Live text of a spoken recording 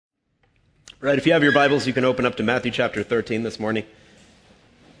Right, if you have your Bibles, you can open up to Matthew chapter 13 this morning.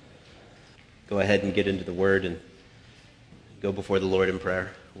 Go ahead and get into the Word and go before the Lord in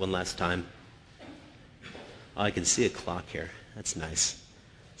prayer one last time. Oh, I can see a clock here. That's nice.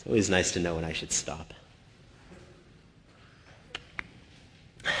 It's always nice to know when I should stop.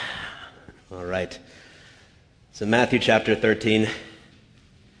 All right. So Matthew chapter 13,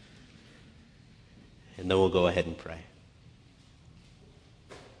 and then we'll go ahead and pray.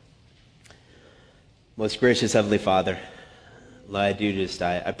 Most gracious Heavenly Father, Lord,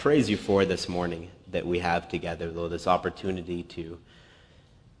 I praise you for this morning that we have together, Lord, this opportunity to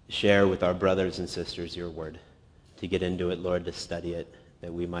share with our brothers and sisters your word, to get into it, Lord, to study it,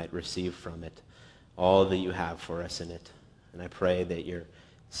 that we might receive from it all that you have for us in it. And I pray that your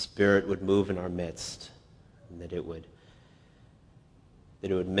Spirit would move in our midst, and that it would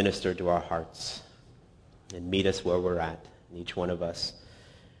minister to our hearts and meet us where we're at, and each one of us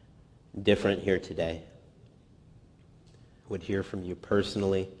different here today would hear from you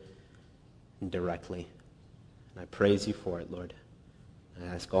personally and directly. And I praise you for it, Lord. I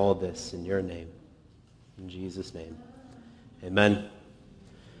ask all this in your name, in Jesus' name. Amen.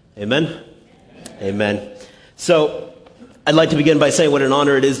 Amen. Amen. So I'd like to begin by saying what an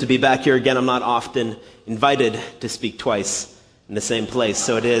honor it is to be back here again. I'm not often invited to speak twice in the same place,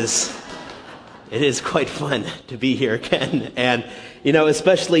 so it is quite fun to be here again. And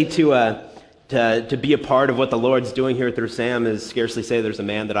especially to be a part of what the Lord's doing here through Sam is scarcely say there's a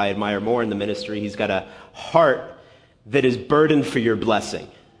man that I admire more in the ministry. He's got a heart that is burdened for your blessing,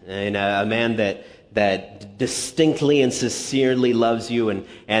 and a man that distinctly and sincerely loves you.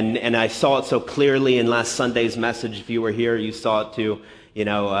 And I saw it so clearly in last Sunday's message. If you were here, you saw it too.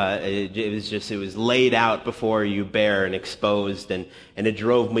 It was laid out before you bare and exposed, and it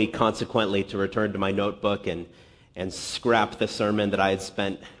drove me consequently to return to my notebook and scrap the sermon that I had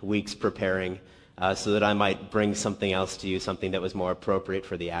spent weeks preparing so that I might bring something else to you, something that was more appropriate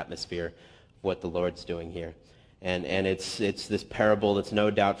for the atmosphere of what the Lord's doing here. And it's this parable that's no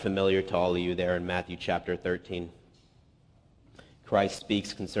doubt familiar to all of you there in Matthew chapter 13. Christ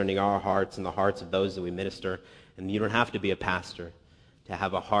speaks concerning our hearts and the hearts of those that we minister. And you don't have to be a pastor to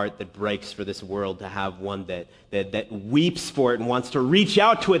have a heart that breaks for this world, to have one that weeps for it and wants to reach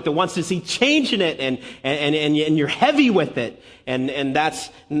out to it, that wants to see change in it, and you're heavy with it. And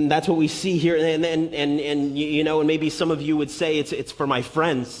that's what we see here. And maybe some of you would say it's for my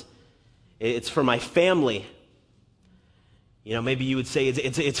friends. It's for my family. Maybe you would say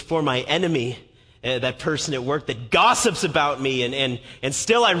it's for my enemy, that person at work that gossips about me, and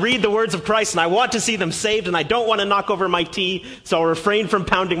still I read the words of Christ and I want to see them saved, and I don't want to knock over my tea, so I'll refrain from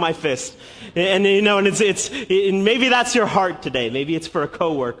pounding my fist. And maybe that's your heart today. Maybe it's for a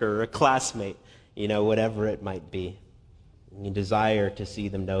coworker or a classmate, whatever it might be. And you desire to see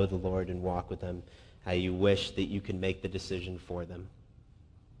them know the Lord and walk with them, how you wish that you can make the decision for them.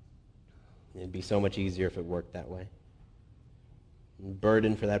 It'd be so much easier if it worked that way.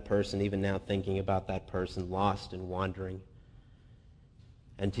 Burden for that person, even now thinking about that person, lost and wandering.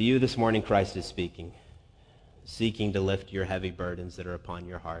 And to you this morning, Christ is speaking, seeking to lift your heavy burdens that are upon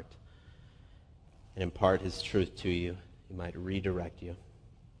your heart and impart his truth to you. He might redirect you,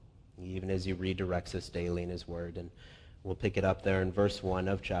 even as he redirects us daily in his word. And we'll pick it up there in verse 1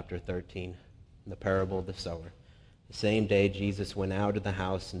 of chapter 13, the parable of the sower. The same day Jesus went out of the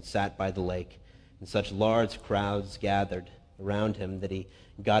house and sat by the lake, and such large crowds gathered around him that he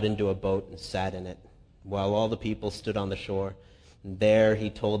got into a boat and sat in it, while all the people stood on the shore. And there he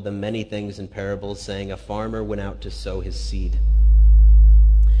told them many things in parables, saying, a farmer went out to sow his seed.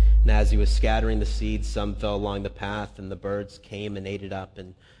 And as he was scattering the seed, some fell along the path, and the birds came and ate it up,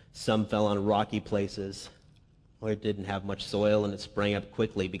 and some fell on rocky places where it didn't have much soil, and it sprang up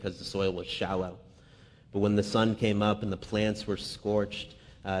quickly because the soil was shallow. But when the sun came up and the plants were scorched,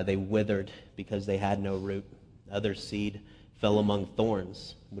 they withered because they had no root. Other seed fell among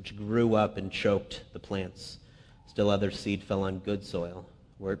thorns, which grew up and choked the plants. Still other seed fell on good soil,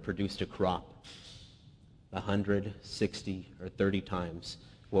 where it produced a crop, 100, 60, or 30 times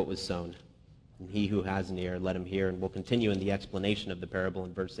what was sown. And he who has an ear, let him hear. And we'll continue in the explanation of the parable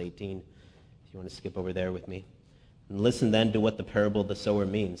in verse 18, if you want to skip over there with me. And listen then to what the parable of the sower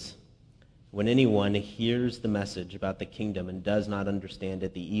means. When anyone hears the message about the kingdom and does not understand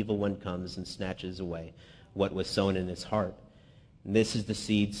it, the evil one comes and snatches away what was sown in his heart. And this is the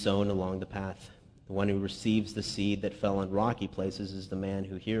seed sown along the path. The one who receives the seed that fell on rocky places is the man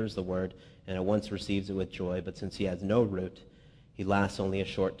who hears the word and at once receives it with joy, but since he has no root, he lasts only a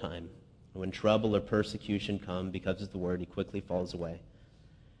short time. And when trouble or persecution come because of the word, he quickly falls away.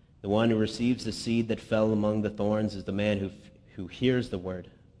 The one who receives the seed that fell among the thorns is the man who hears the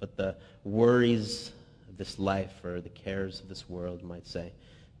word, But the worries of this life, or the cares of this world, might say,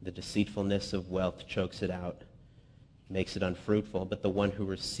 the deceitfulness of wealth chokes it out, makes it unfruitful. But the one who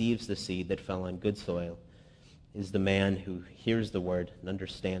receives the seed that fell on good soil is the man who hears the word and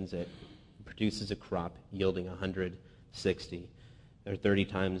understands it, and produces a crop yielding 160 or 30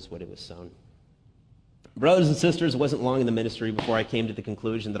 times what it was sown. Brothers and sisters, it wasn't long in the ministry before I came to the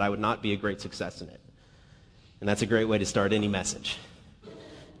conclusion that I would not be a great success in it. And that's a great way to start any message.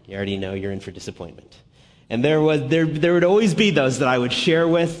 You already know you're in for disappointment. And there would always be those that I would share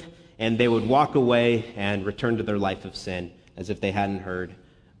with, and they would walk away and return to their life of sin as if they hadn't heard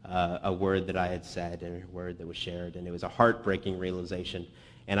a word that I had said and a word that was shared. And it was a heartbreaking realization.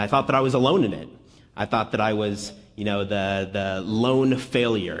 And I thought that I was alone in it. I thought that I was, the lone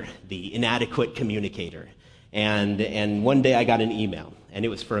failure, the inadequate communicator. And one day I got an email, and it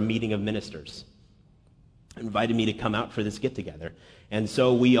was for a meeting of ministers. Invited me to come out for this get-together. And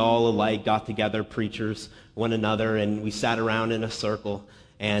so we all alike got together, preachers, one another, and we sat around in a circle,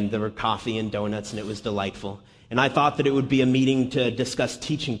 and there were coffee and donuts, and it was delightful. And I thought that it would be a meeting to discuss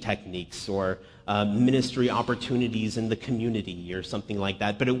teaching techniques or ministry opportunities in the community or something like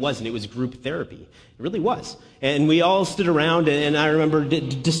that, but it wasn't. It was group therapy. It really was. And we all stood around, and I remember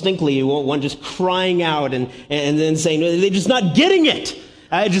distinctly one just crying out and then saying, they're just not getting it.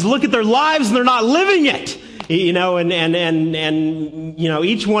 I just look at their lives and they're not living it. And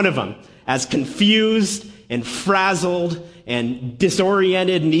each one of them as confused and frazzled and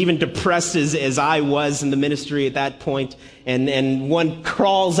disoriented and even depressed as I was in the ministry at that point. And one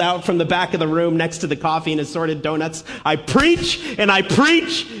crawls out from the back of the room next to the coffee and assorted donuts. I preach and I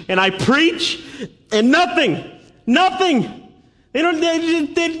preach and I preach, and nothing. They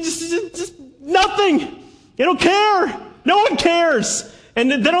just nothing. They don't care. No one cares. And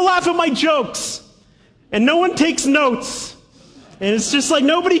they don't laugh at my jokes. And no one takes notes. And it's just like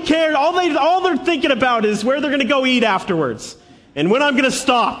nobody cares. All they're thinking about is where they're going to go eat afterwards. And when I'm going to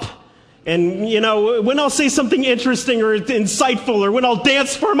stop. And, when I'll say something interesting or insightful or when I'll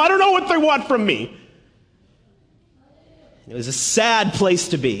dance for them. I don't know what they want from me. It was a sad place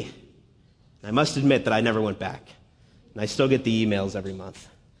to be. I must admit that I never went back. And I still get the emails every month.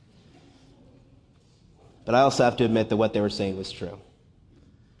 But I also have to admit that what they were saying was true.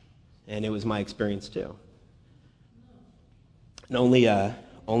 And it was my experience too. And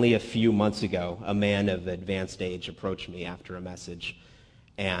only a few months ago, a man of advanced age approached me after a message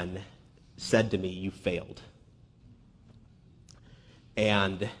and said to me, "You failed."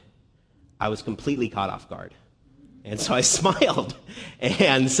 And I was completely caught off guard. And so I smiled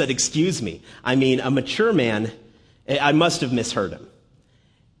and said, "Excuse me. I mean, a mature man, I must have misheard him."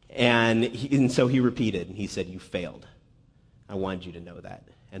 And so he repeated, and he said, "You failed. I wanted you to know that."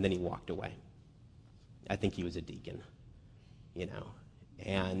 And then he walked away. I think he was a deacon,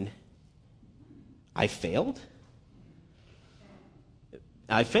 And I failed.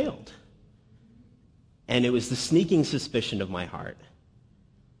 I failed. And it was the sneaking suspicion of my heart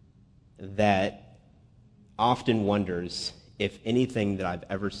that often wonders if anything that I've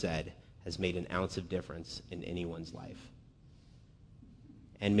ever said has made an ounce of difference in anyone's life.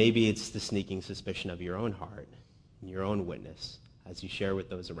 And maybe it's the sneaking suspicion of your own heart and your own witness as you share with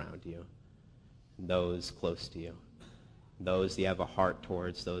those around you, those close to you, those you have a heart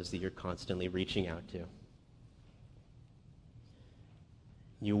towards, those that you're constantly reaching out to.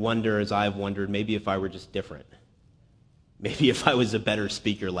 You wonder, as I've wondered, maybe if I were just different. Maybe if I was a better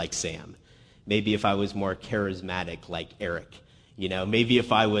speaker like Sam. Maybe if I was more charismatic like Eric. Maybe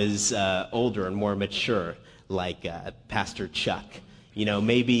if I was older and more mature like Pastor Chuck.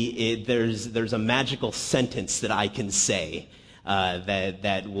 Maybe there's a magical sentence that I can say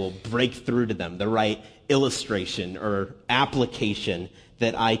that will break through to them, the right illustration or application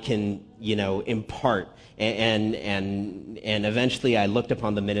that I can, impart. And eventually I looked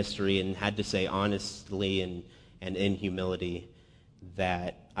upon the ministry and had to say honestly and in humility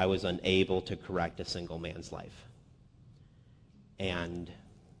that I was unable to correct a single man's life. And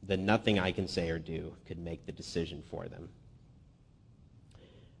that nothing I can say or do could make the decision for them.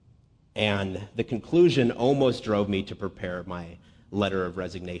 And the conclusion almost drove me to prepare my letter of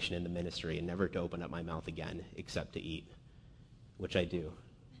resignation in the ministry and never to open up my mouth again except to eat, which I do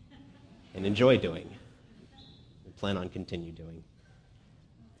and enjoy doing and plan on continue doing.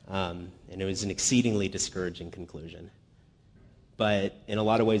 And it was an exceedingly discouraging conclusion. But in a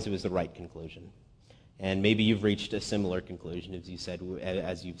lot of ways, it was the right conclusion. And maybe you've reached a similar conclusion, as you say,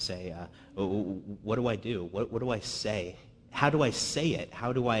 what do I do? What do I say? How do I say it?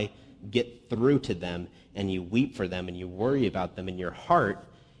 How do I get through to them? And you weep for them and you worry about them, and your heart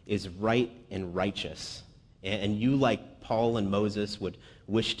is right and righteous And you, like Paul and Moses, would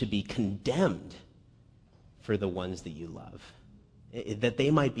wish to be condemned for the ones that you love, that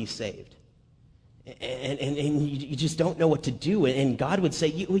they might be saved. And you just don't know what to do. And God would say,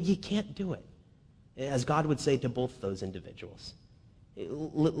 you can't do it. As God would say to both those individuals.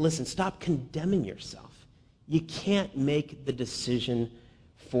 Listen, stop condemning yourself. You can't make the decision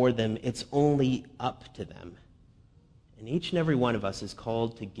for them. It's only up to them. And each and every one of us is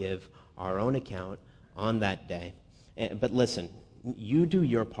called to give our own account on that day. But listen, you do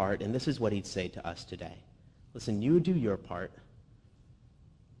your part, and this is what he'd say to us today. Listen, you do your part.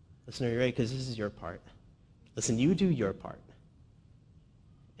 Listen, are you ready? Because this is your part. Listen, you do your part,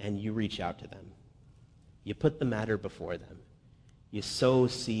 and you reach out to them. You put the matter before them. You sow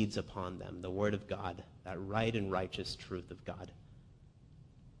seeds upon them, the word of God, that right and righteous truth of God.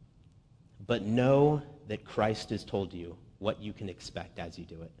 But know that Christ has told you what you can expect as you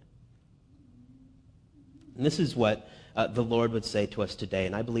do it. And this is what the Lord would say to us today,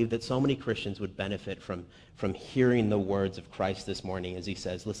 and I believe that so many Christians would benefit from hearing the words of Christ this morning as he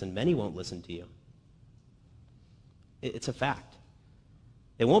says, listen, many won't listen to you. It's a fact.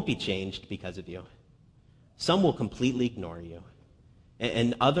 They won't be changed because of you. Some will completely ignore you.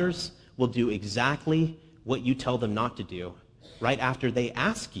 And others will do exactly what you tell them not to do right after they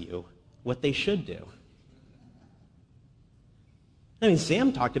ask you what they should do. I mean,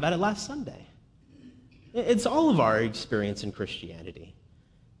 Sam talked about it last Sunday. It's all of our experience in Christianity.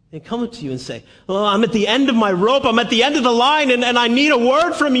 They come up to you and say, oh, I'm at the end of my rope, I'm at the end of the line, and I need a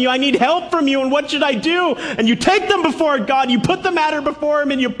word from you, I need help from you, and what should I do? And you take them before God, you put the matter before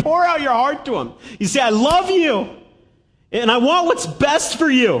him, and you pour out your heart to him. You say, I love you, and I want what's best for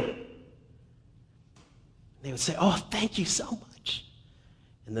you. And they would say, oh, thank you so much.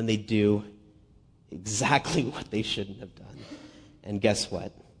 And then they do exactly what they shouldn't have done. And guess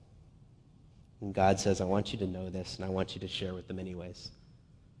what? And God says, I want you to know this, and I want you to share with them anyways.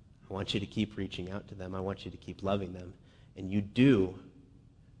 I want you to keep reaching out to them. I want you to keep loving them. And you do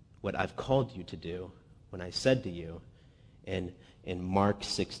what I've called you to do when I said to you in Mark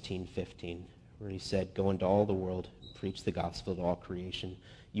 16:15, where he said, go into all the world, preach the gospel to all creation.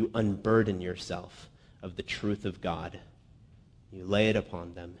 You unburden yourself of the truth of God. You lay it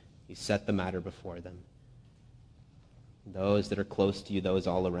upon them. You set the matter before them. Those that are close to you, those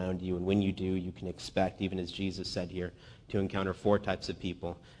all around you. And when you do, you can expect, even as Jesus said here, to encounter 4 types of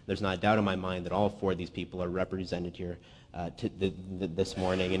people. There's not a doubt in my mind that all 4 of these people are represented here this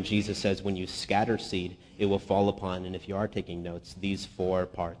morning. And Jesus says when you scatter seed, it will fall upon, and if you are taking notes, these 4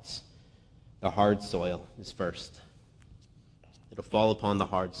 parts. The hard soil is first. It'll fall upon the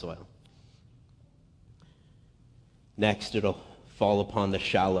hard soil. Next, it'll fall upon the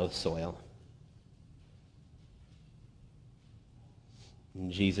shallow soil.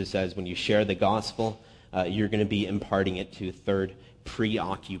 And Jesus says when you share the gospel, you're going to be imparting it to, third,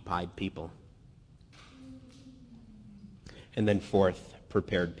 preoccupied people. And then fourth,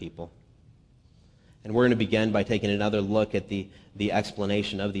 prepared people. And we're going to begin by taking another look at the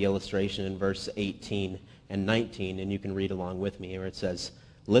explanation of the illustration in verse 18 and 19, and you can read along with me where it says,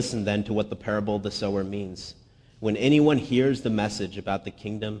 listen then to what the parable of the sower means. When anyone hears the message about the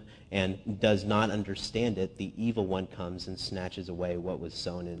kingdom and does not understand it, the evil one comes and snatches away what was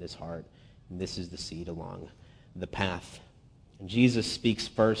sown in his heart. And this is the seed along the path. And Jesus speaks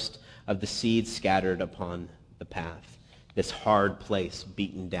first of the seed scattered upon the path, this hard place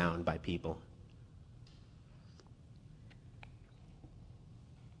beaten down by people.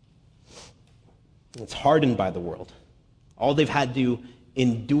 It's hardened by the world. All they've had to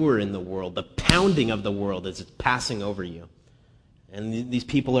endure in the world, the pounding of the world as it's passing over you. And these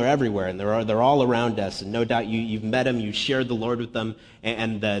people are everywhere, and they're all around us. And no doubt you've met them, you shared the Lord with them,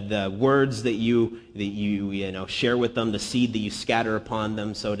 and the words that you share with them, the seed that you scatter upon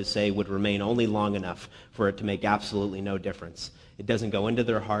them, so to say, would remain only long enough for it to make absolutely no difference. It doesn't go into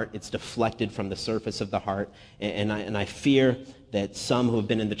their heart. It's deflected from the surface of the heart. And I fear that some who have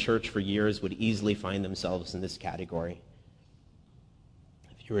been in the church for years would easily find themselves in this category.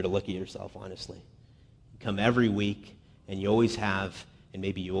 If you were to look at yourself honestly, you come every week, and you always have, and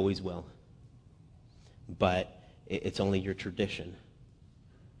maybe you always will. But it's only your tradition,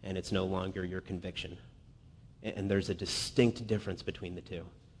 and it's no longer your conviction. And there's a distinct difference between the two.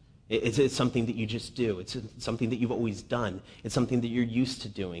 It's something that you just do. It's something that you've always done. It's something that you're used to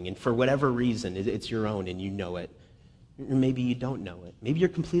doing. And for whatever reason, it's your own, and you know it. Or maybe you don't know it. Maybe you're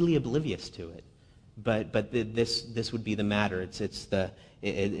completely oblivious to it. But this would be the matter. It's the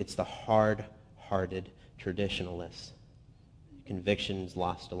hard-hearted traditionalists. Convictions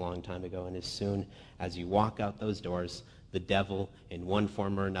lost a long time ago, and as soon as you walk out those doors, the devil, in one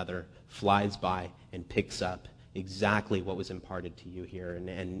form or another, flies by and picks up exactly what was imparted to you here, and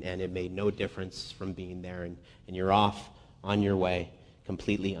it made no difference from being there, and you're off on your way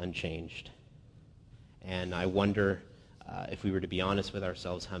completely unchanged. And I wonder if we were to be honest with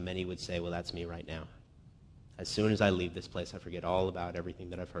ourselves, how many would say, well, that's me right now. As soon as I leave this place, I forget all about everything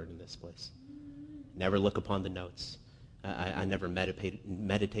that I've heard in this place. Never look upon the notes. I never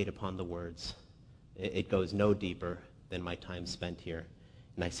meditate upon the words. It goes no deeper than my time spent here.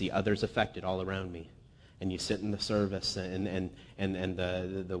 And I see others affected all around me. And you sit in the service, and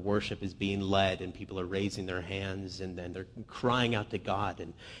the worship is being led, and people are raising their hands, and then they're crying out to God,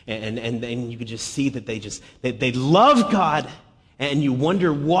 and you could just see that they love God, and you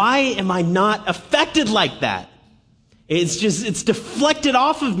wonder, why am I not affected like that? It's deflected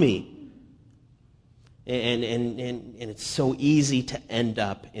off of me, and it's so easy to end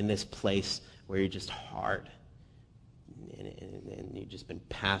up in this place where you're just hard. And you've just been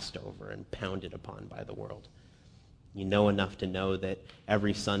passed over and pounded upon by the world. You know enough to know that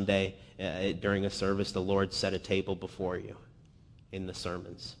every Sunday during a service, the Lord set a table before you in the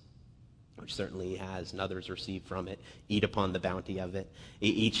sermons, which certainly He has, and others receive from it. Eat upon the bounty of it.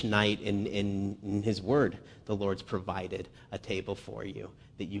 Each night in His Word, the Lord's provided a table for you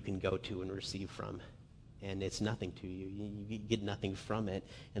that you can go to and receive from. And it's nothing to you. You get nothing from it.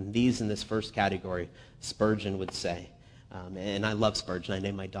 And these in this first category, Spurgeon would say, and I love Spurgeon. I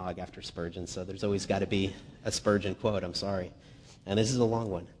named my dog after Spurgeon, so there's always got to be a Spurgeon quote. I'm sorry. And this is a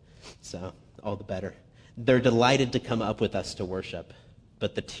long one, so all the better. They're delighted to come up with us to worship,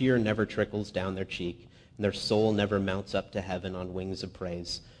 but the tear never trickles down their cheek, and their soul never mounts up to heaven on wings of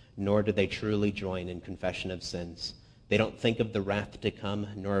praise, nor do they truly join in confession of sins. They don't think of the wrath to come,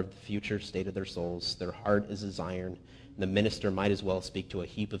 nor of the future state of their souls. Their heart is as iron, and the minister might as well speak to a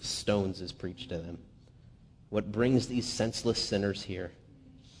heap of stones as preach to them. What brings these senseless sinners here?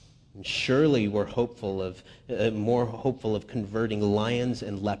 And surely we're more hopeful of converting lions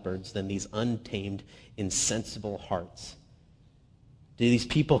and leopards than these untamed, insensible hearts. Do these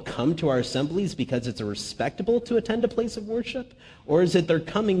people come to our assemblies because it's respectable to attend a place of worship? Or is it their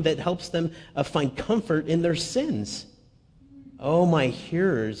coming that helps them find comfort in their sins? Oh, my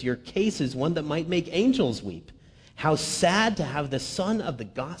hearers, your case is one that might make angels weep. How sad to have the sun of the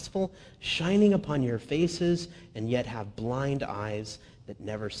gospel shining upon your faces and yet have blind eyes that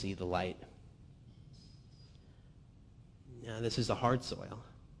never see the light. Now, this is the hard soil.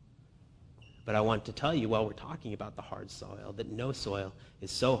 But I want to tell you, while we're talking about the hard soil, that no soil is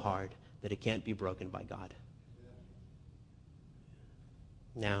so hard that it can't be broken by God.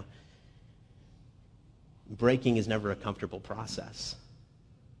 Now, breaking is never a comfortable process,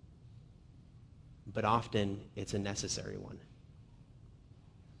 but often it's a necessary one.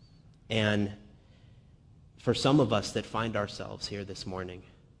 And for some of us that find ourselves here this morning,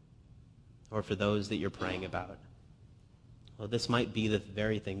 or for those that you're praying about, well, this might be the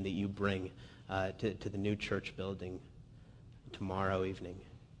very thing that you bring to the new church building tomorrow evening,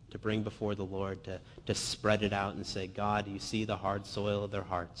 to bring before the Lord, to spread it out and say, God, you see the hard soil of their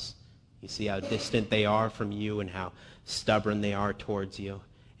hearts. You see how distant they are from you and how stubborn they are towards you.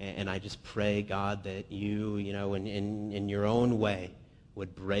 And I just pray, God, that you, in your own way,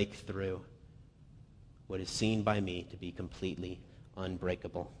 would break through what is seen by me to be completely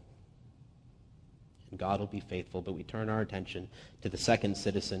unbreakable. And God will be faithful, but we turn our attention to the second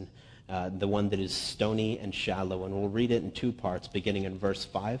citizen, the one that is stony and shallow. And we'll read it in two parts, beginning in verse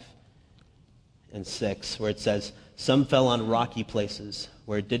 5 and 6, where it says, some fell on rocky places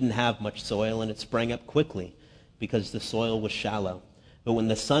where it didn't have much soil, and it sprang up quickly because the soil was shallow. But when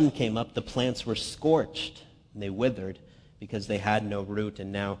the sun came up, the plants were scorched, and they withered because they had no root.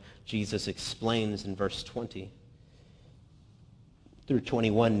 And now Jesus explains in verse 20 through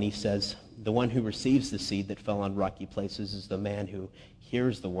 21, and he says, the one who receives the seed that fell on rocky places is the man who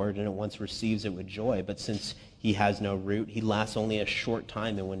hears the word and at once receives it with joy. But since he has no root, he lasts only a short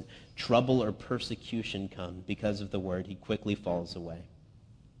time, and when trouble or persecution come because of the word, he quickly falls away.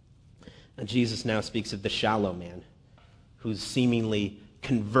 And Jesus now speaks of the shallow man, who's seemingly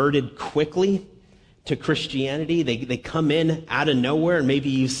converted quickly to Christianity. They come in out of nowhere, and maybe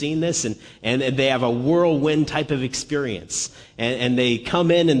you've seen this, and they have a whirlwind type of experience. And they come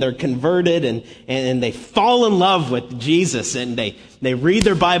in and they're converted, and they fall in love with Jesus, and they read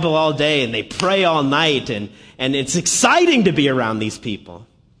their Bible all day, and they pray all night, and it's exciting to be around these people.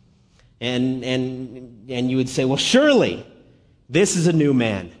 And you would say, well, surely this is a new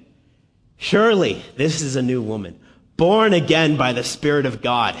man. Surely this is a new woman, born again by the Spirit of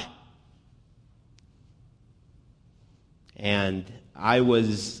God. And I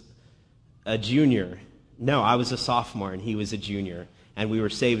was a junior. No, I was a sophomore, and he was a junior. and we were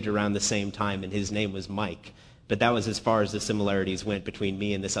saved around the same time, and his name was Mike. But that was as far as the similarities went between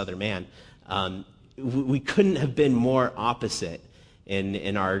me and this other man. We couldn't have been more opposite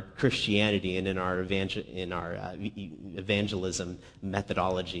in our Christianity and in our evangelism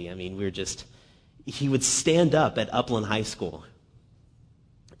methodology. I mean, he would stand up at Upland High School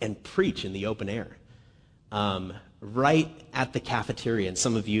and preach in the open air, right at the cafeteria. And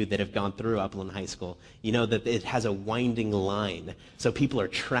some of you that have gone through Upland High School, you know that it has a winding line, so people are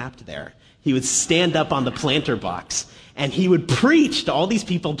trapped there. He would stand up on the planter box, and he would preach to all these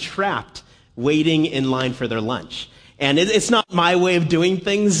people trapped, waiting in line for their lunch. And it's not my way of doing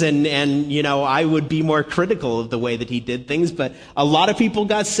things, and I would be more critical of the way that he did things, but a lot of people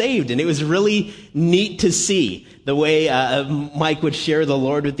got saved, and it was really neat to see the way Mike would share the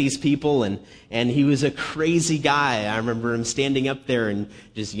Lord with these people, and he was a crazy guy. I remember him standing up there and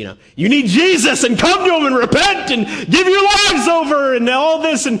just, you need Jesus, and come to him and repent and give your lives over and all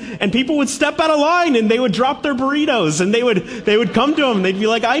this, and people would step out of line and they would drop their burritos and they would come to him and they'd be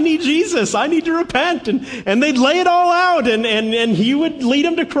like, I need Jesus, I need to repent, and they'd lay it all out, and he would lead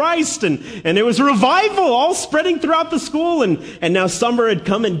them to Christ, and it was revival all spreading throughout the school, and now summer had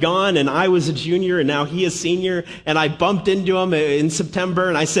come and gone, and I was a junior and now he is senior, and I bumped into him in September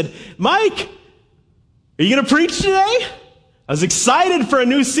and I said, Mike, are you going to preach today? I was excited for a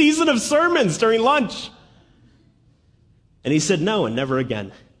new season of sermons during lunch. And he said, no, and never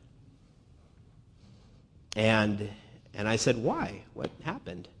again. And I said, why? What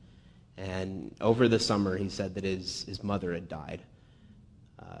happened? And over the summer, he said that his mother had died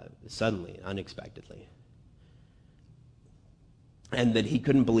suddenly, unexpectedly. And that he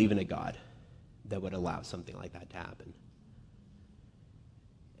couldn't believe in a God that would allow something like that to happen.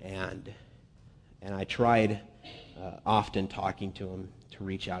 And I tried often talking to him to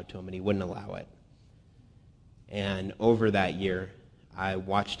reach out to him, and he wouldn't allow it. And over that year, I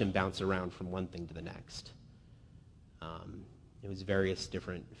watched him bounce around from one thing to the next. It was various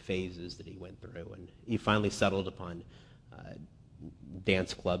different phases that he went through, and he finally settled upon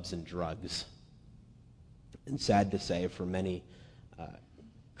dance clubs and drugs. And sad to say, for many,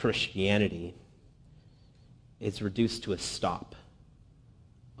 Christianity is reduced to a stop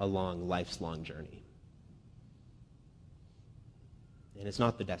along life's long journey. And it's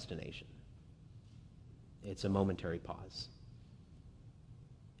not the destination. It's a momentary pause.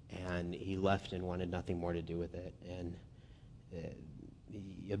 And he left and wanted nothing more to do with it. And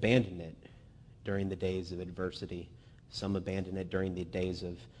he abandoned it during the days of adversity. Some abandoned it during the days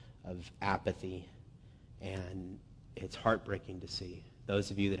of apathy. And it's heartbreaking to see.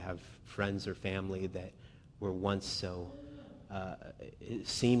 Those of you that have friends or family that were once so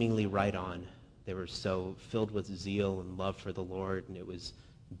seemingly right on, they were so filled with zeal and love for the Lord, and it was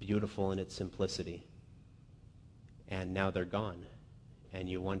beautiful in its simplicity. And now they're gone. And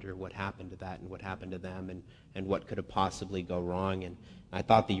you wonder what happened to that and what happened to them and what could have possibly go wrong. And I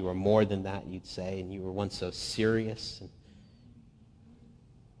thought that you were more than that, you'd say, and you were once so serious. And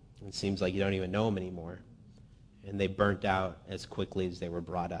it seems like you don't even know them anymore. And they burnt out as quickly as they were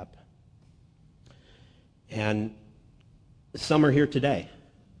brought up. And some are here today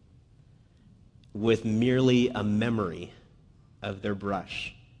with merely a memory of their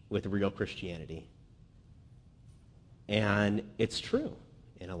brush with real Christianity. And it's true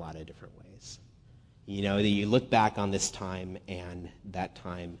in a lot of different ways. You look back on this time, and that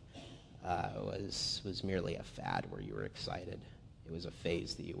time was merely a fad where you were excited. It was a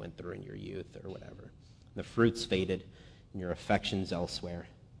phase that you went through in your youth or whatever. The fruits faded, and your affections elsewhere.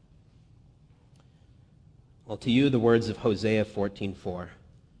 Well, to you, the words of Hosea 14:4,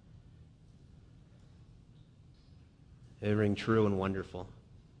 they ring true and wonderful.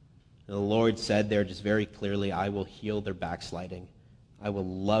 And the Lord said there just very clearly, I will heal their backsliding. I will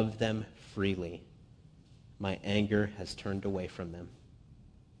love them freely. My anger has turned away from them.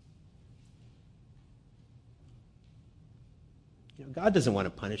 God doesn't want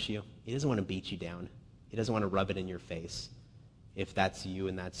to punish you. He doesn't want to beat you down. He doesn't want to rub it in your face if that's you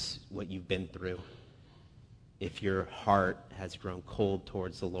and that's what you've been through. If your heart has grown cold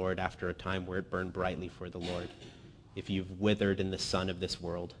towards the Lord after a time where it burned brightly for the Lord. If you've withered in the sun of this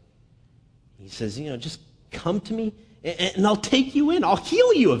world. He says, just come to me and I'll take you in. I'll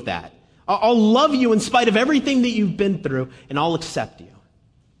heal you of that. I'll love you in spite of everything that you've been through, and I'll accept you.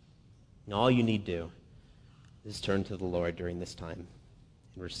 And all you need to do is turn to the Lord during this time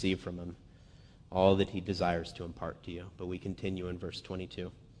and receive from him all that he desires to impart to you. But we continue in verse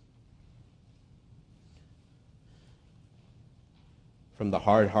 22. From the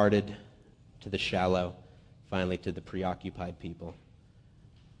hard-hearted to the shallow, finally to the preoccupied people.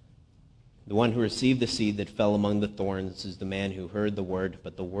 The one who received the seed that fell among the thorns is the man who heard the word,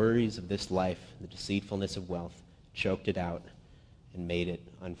 but the worries of this life, the deceitfulness of wealth, choked it out and made it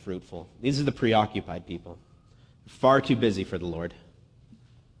unfruitful. These are the preoccupied people, far too busy for the Lord.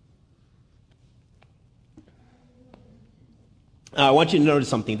 I want you to notice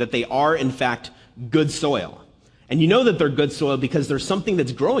something, that they are, in fact, good soil. And you know that they're good soil because there's something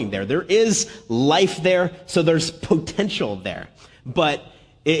that's growing there. There is life there, so there's potential there. But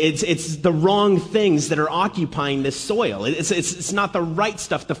it's the wrong things that are occupying this soil. It's not the right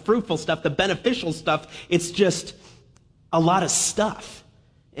stuff, the fruitful stuff, the beneficial stuff. It's just a lot of stuff.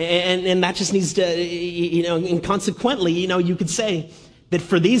 And that just needs to, and consequently, you could say that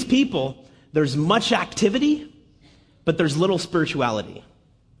for these people, there's much activity, but there's little spirituality.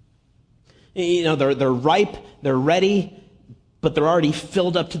 They're ripe, they're ready, but they're already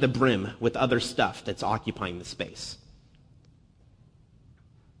filled up to the brim with other stuff that's occupying the space.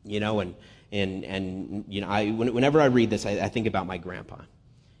 Whenever I read this, I think about my grandpa.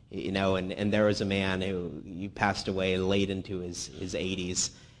 And there was a man who passed away late into his 80s,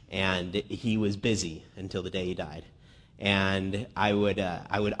 and he was busy until the day he died. And I would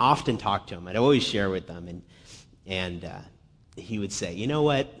often talk to him. I'd always share with them, and he would say, "You know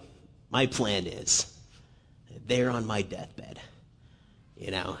what? My plan is they're on my deathbed,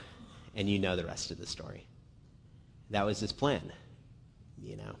 and you know the rest of the story. That was his plan,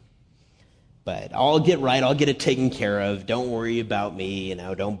 But I'll get right, I'll get it taken care of. Don't worry about me,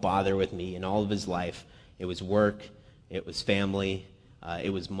 don't bother with me." And all of his life, it was work, it was family,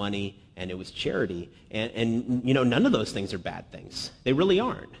 it was money, and it was charity. And none of those things are bad things. They really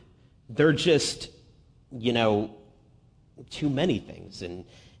aren't. They're just, too many things. And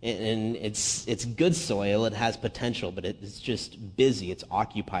it's good soil, it has potential, but it's just busy, it's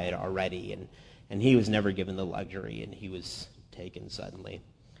occupied already. And he was never given the luxury, and he was taken suddenly,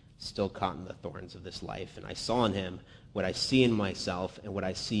 still caught in the thorns of this life. And I saw in him what I see in myself and what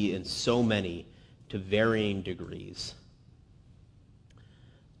I see in so many to varying degrees,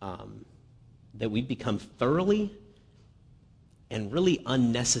 that we become thoroughly and really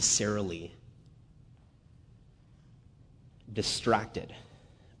unnecessarily distracted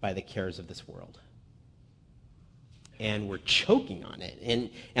by the cares of this world. And we're choking on it. And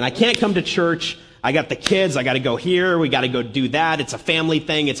I can't come to church. I got the kids. I got to go here. We got to go do that. It's a family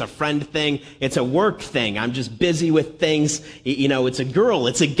thing. It's a friend thing. It's a work thing. I'm just busy with things. It's a girl.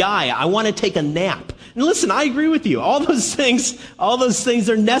 It's a guy. I want to take a nap. And listen, I agree with you. All those things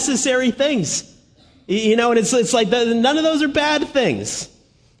are necessary things. And it's like none of those are bad things.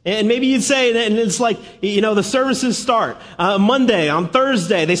 And maybe you'd say, and it's like, the services start Monday, on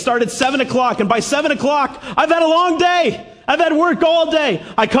Thursday. They start at 7 o'clock, and by 7 o'clock, I've had a long day. I've had work all day.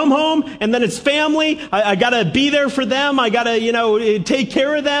 I come home, and then it's family. I got to be there for them. I got to, take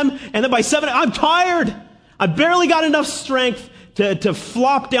care of them. And then by 7, I'm tired. I barely got enough strength to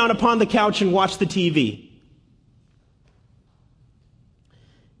flop down upon the couch and watch the TV.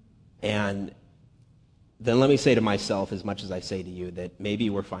 And then let me say to myself, as much as I say to you, that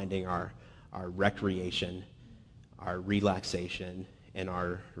maybe we're finding our recreation, our relaxation, and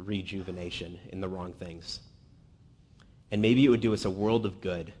our rejuvenation in the wrong things. And maybe it would do us a world of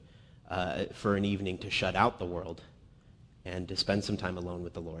good for an evening to shut out the world and to spend some time alone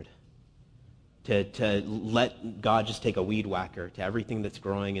with the Lord. To let God just take a weed whacker to everything that's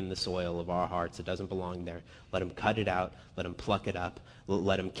growing in the soil of our hearts that doesn't belong there. Let him cut it out. Let him pluck it up.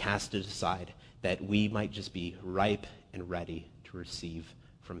 Let him cast it aside, that we might just be ripe and ready to receive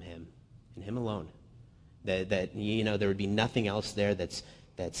from him and him alone. That there would be nothing else there that's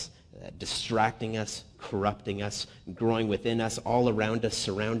distracting us, corrupting us, growing within us, all around us,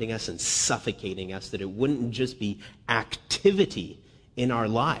 surrounding us, and suffocating us. That it wouldn't just be activity in our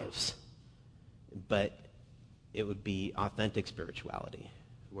lives, but it would be authentic spirituality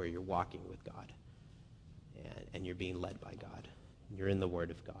where you're walking with God and you're being led by God. You're in the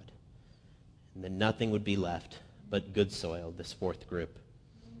Word of God. And then nothing would be left but good soil, this fourth group,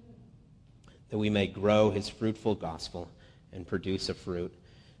 that we may grow his fruitful gospel and produce a fruit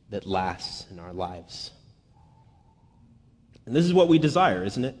that lasts in our lives. And this is what we desire,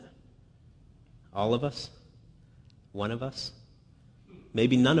 isn't it? All of us? One of us?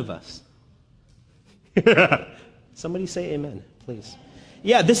 Maybe none of us. Somebody say amen, please.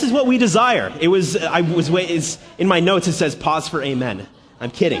 Yeah, this is what we desire. It's in my notes it says pause for amen.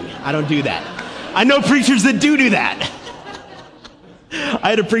 I'm kidding. I don't do that. I know preachers that do that. I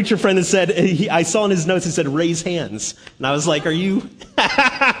had a preacher friend that said, I saw in his notes, it said raise hands. And I was like, are you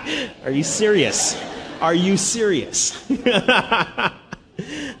serious? Are you serious? It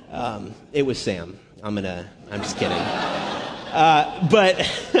was Sam. I'm just kidding. But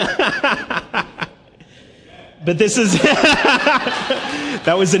but this is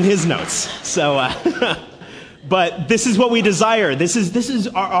that was in his notes. So, but this is what we desire. This is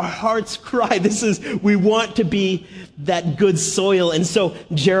our heart's cry. We want to be that good soil. And so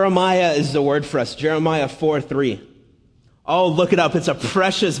Jeremiah is the word for us. Jeremiah 4:3. Oh, look it up. It's a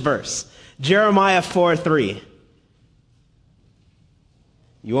precious verse. Jeremiah 4:3.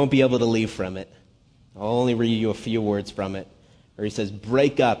 You won't be able to leave from it. I'll only read you a few words from it. Where he says,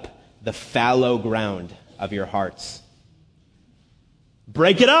 break up the fallow ground of your hearts.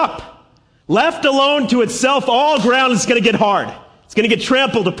 Break it up. Left alone to itself, all ground is going to get hard. It's going to get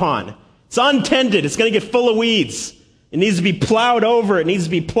trampled upon. It's untended. It's going to get full of weeds. It needs to be plowed over. It needs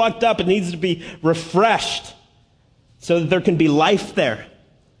to be plucked up. It needs to be refreshed so that there can be life there.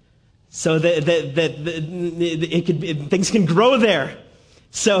 So that things can grow there.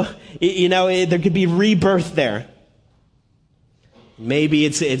 So, there could be rebirth there. Maybe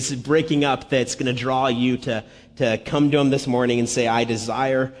it's breaking up that's going to draw you to come to him this morning and say, I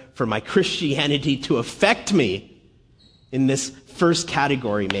desire for my Christianity to affect me in this first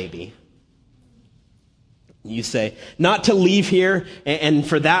category, maybe. You say, not to leave here and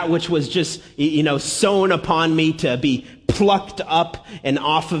for that which was just, sown upon me to be plucked up and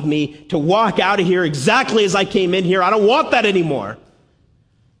off of me, to walk out of here exactly as I came in here. I don't want that anymore.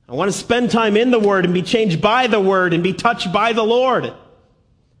 I want to spend time in the Word and be changed by the Word and be touched by the Lord.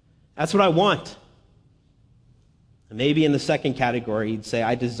 That's what I want. And maybe in the second category, you'd say,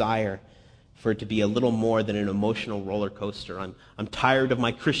 I desire for it to be a little more than an emotional roller coaster. I'm tired of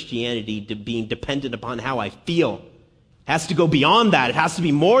my Christianity being dependent upon how I feel. It has to go beyond that. It has to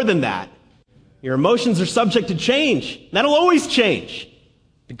be more than that. Your emotions are subject to change. That'll always change.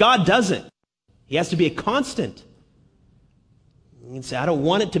 But God doesn't. He has to be a constant. You can say, I don't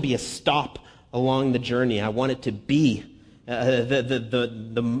want it to be a stop along the journey. I want it to be the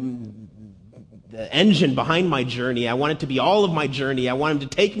engine behind my journey. I want it to be all of my journey. I want him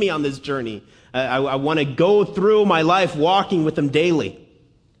to take me on this journey. I want to go through my life walking with him daily,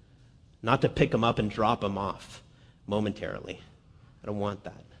 not to pick him up and drop him off momentarily. I don't want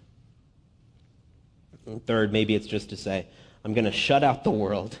that. And third, maybe it's just to say, I'm going to shut out the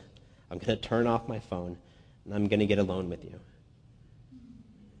world. I'm going to turn off my phone, and I'm going to get alone with you.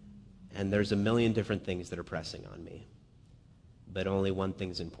 And there's a million different things that are pressing on me. But only one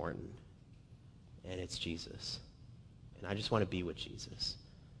thing's important. And it's Jesus. And I just want to be with Jesus.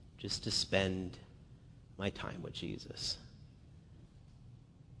 Just to spend my time with Jesus.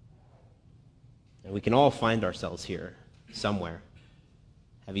 And we can all find ourselves here somewhere.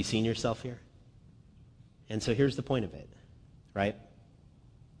 Have you seen yourself here? And so here's the point of it, right?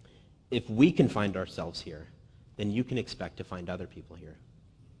 If we can find ourselves here, then you can expect to find other people here.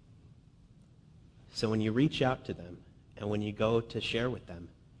 So when you reach out to them and when you go to share with them,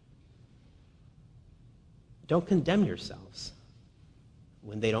 don't condemn yourselves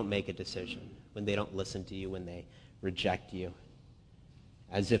when they don't make a decision, when they don't listen to you, when they reject you,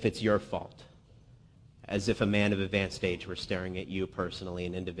 as if it's your fault, as if a man of advanced age were staring at you personally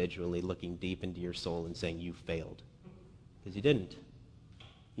and individually, looking deep into your soul and saying you failed. Because you didn't.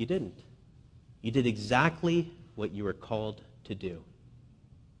 You didn't. You did exactly what you were called to do.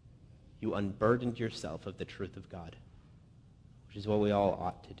 You unburdened yourself of the truth of God, which is what we all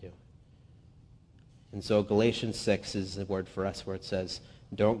ought to do. And so Galatians 6 is the word for us where it says,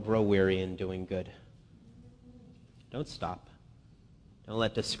 don't grow weary in doing good. Don't stop. Don't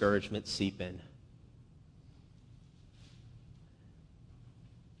let discouragement seep in.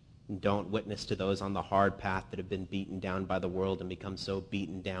 And don't witness to those on the hard path that have been beaten down by the world and become so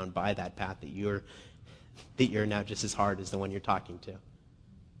beaten down by that path that you're now just as hard as the one you're talking to.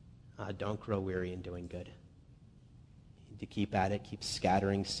 Don't grow weary in doing good. You need to keep at it, keep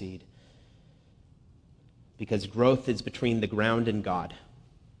scattering seed. Because growth is between the ground and God,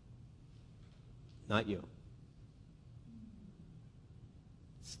 not you.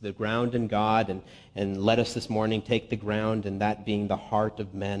 It's the ground and God, and let us this morning take the ground, and that being the heart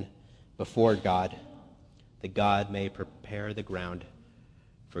of men before God, that God may prepare the ground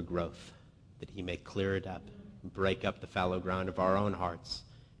for growth, that he may clear it up, and break up the fallow ground of our own hearts,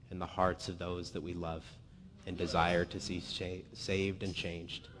 and the hearts of those that we love and desire to see saved and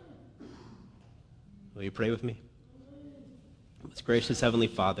changed. Will you pray with me? Most gracious Heavenly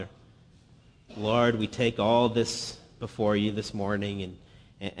Father, Lord, we take all this before you this morning,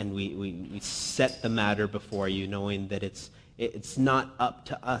 and we set the matter before you, knowing that it's not up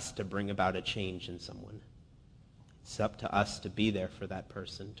to us to bring about a change in someone. It's up to us to be there for that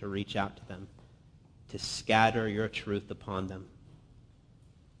person, to reach out to them, to scatter your truth upon them.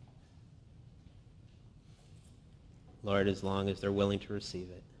 Lord, as long as they're willing to receive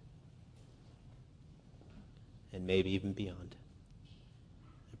it, and maybe even beyond.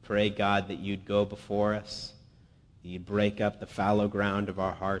 I pray, God, that you'd go before us, that you'd break up the fallow ground of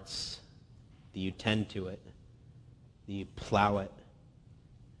our hearts, that you'd tend to it, that you'd plow it.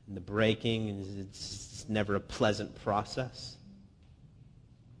 And the breaking, it's never a pleasant process.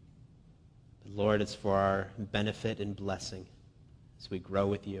 But Lord, it's for our benefit and blessing as we grow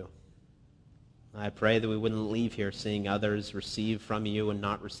with you. I pray that we wouldn't leave here seeing others receive from you and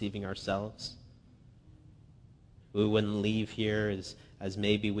not receiving ourselves. We wouldn't leave here as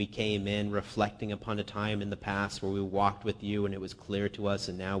maybe we came in reflecting upon a time in the past where we walked with you and it was clear to us,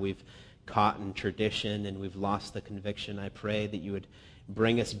 and now we've caught in tradition and we've lost the conviction. I pray that you would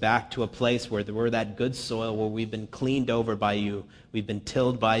bring us back to a place where we're that good soil, where we've been cleaned over by you, we've been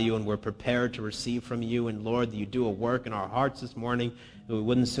tilled by you, and we're prepared to receive from you. And Lord, that you do a work in our hearts this morning, that we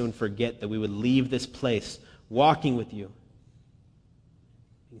wouldn't soon forget, that we would leave this place walking with you,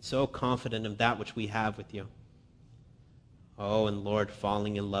 being so confident of that which we have with you. Oh, and Lord,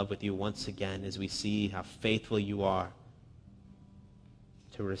 falling in love with you once again as we see how faithful you are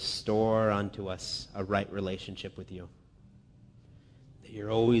to restore unto us a right relationship with you. That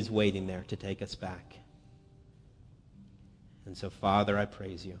you're always waiting there to take us back. And so, Father, I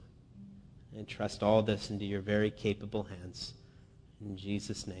praise you and trust all this into your very capable hands. In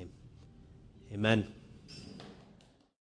Jesus' name, amen.